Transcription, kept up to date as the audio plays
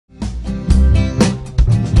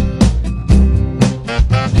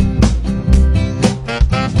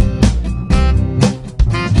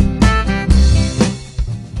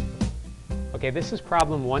Okay, this is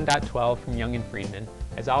problem 1.12 from Young and Friedman.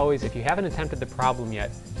 As always, if you haven't attempted the problem yet,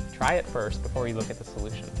 try it first before you look at the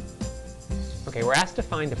solution. Okay, we're asked to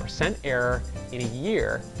find the percent error in a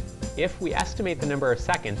year if we estimate the number of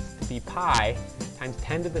seconds to be pi times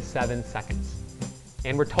 10 to the 7 seconds.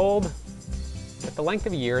 And we're told that the length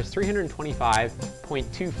of a year is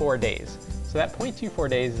 325.24 days. So that 0.24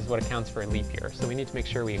 days is what accounts for a leap year. So we need to make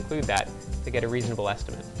sure we include that to get a reasonable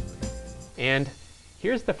estimate. And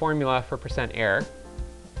here's the formula for percent error.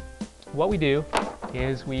 What we do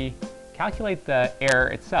is we calculate the error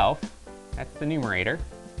itself, that's the numerator,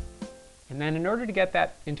 and then in order to get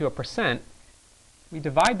that into a percent, we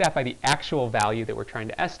divide that by the actual value that we're trying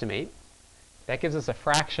to estimate. That gives us a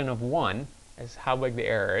fraction of 1 as how big the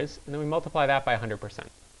error is, and then we multiply that by 100%.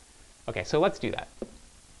 Okay, so let's do that.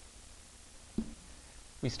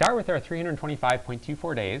 We start with our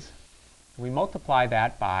 325.24 days, and we multiply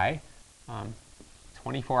that by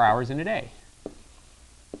 24 hours in a day.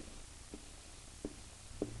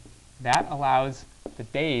 That allows the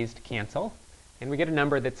days to cancel, and we get a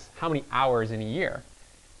number that's how many hours in a year.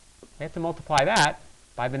 We have to multiply that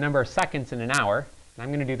by the number of seconds in an hour, and I'm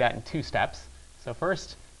going to do that in 2 steps. So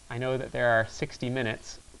first, I know that there are 60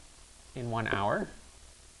 minutes in 1 hour.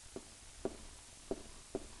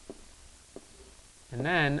 And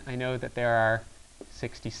then I know that there are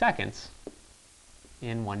 60 seconds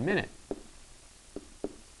in 1 minute.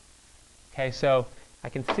 Okay, so I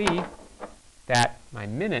can see that my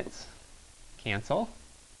minutes cancel,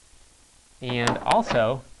 and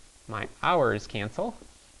also my hours cancel.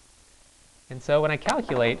 And so when I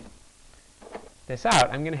calculate this out,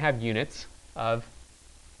 I'm going to have units of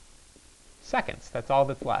seconds. That's all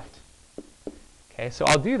that's left. Okay, so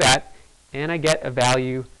I'll do that, and I get a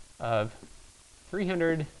value of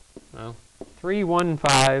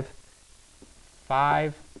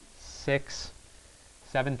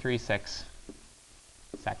 315,56736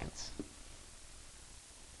 seconds.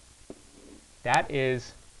 That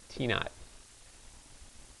is T naught.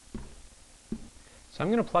 So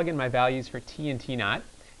I'm going to plug in my values for T and T naught,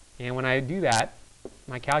 and when I do that,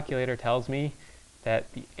 my calculator tells me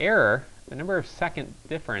that the error, the number of second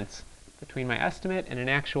difference between my estimate and an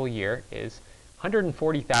actual year, is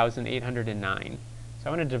 140,809. So I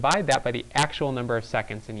want to divide that by the actual number of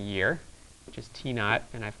seconds in a year, which is T naught,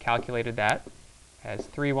 and I've calculated that as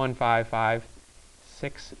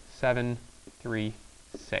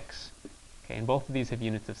 315,56736. Okay, and both of these have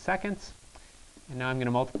units of seconds, and now I'm going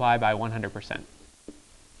to multiply by 100%.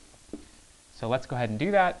 So let's go ahead and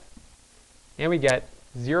do that, and we get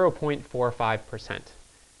 0.45%.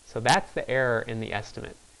 So that's the error in the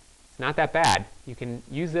estimate. It's not that bad. You can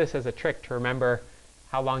use this as a trick to remember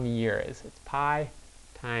how long a year is. It's pi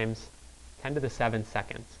times 10 to the 7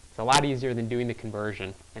 seconds. It's a lot easier than doing the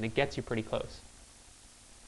conversion, and it gets you pretty close.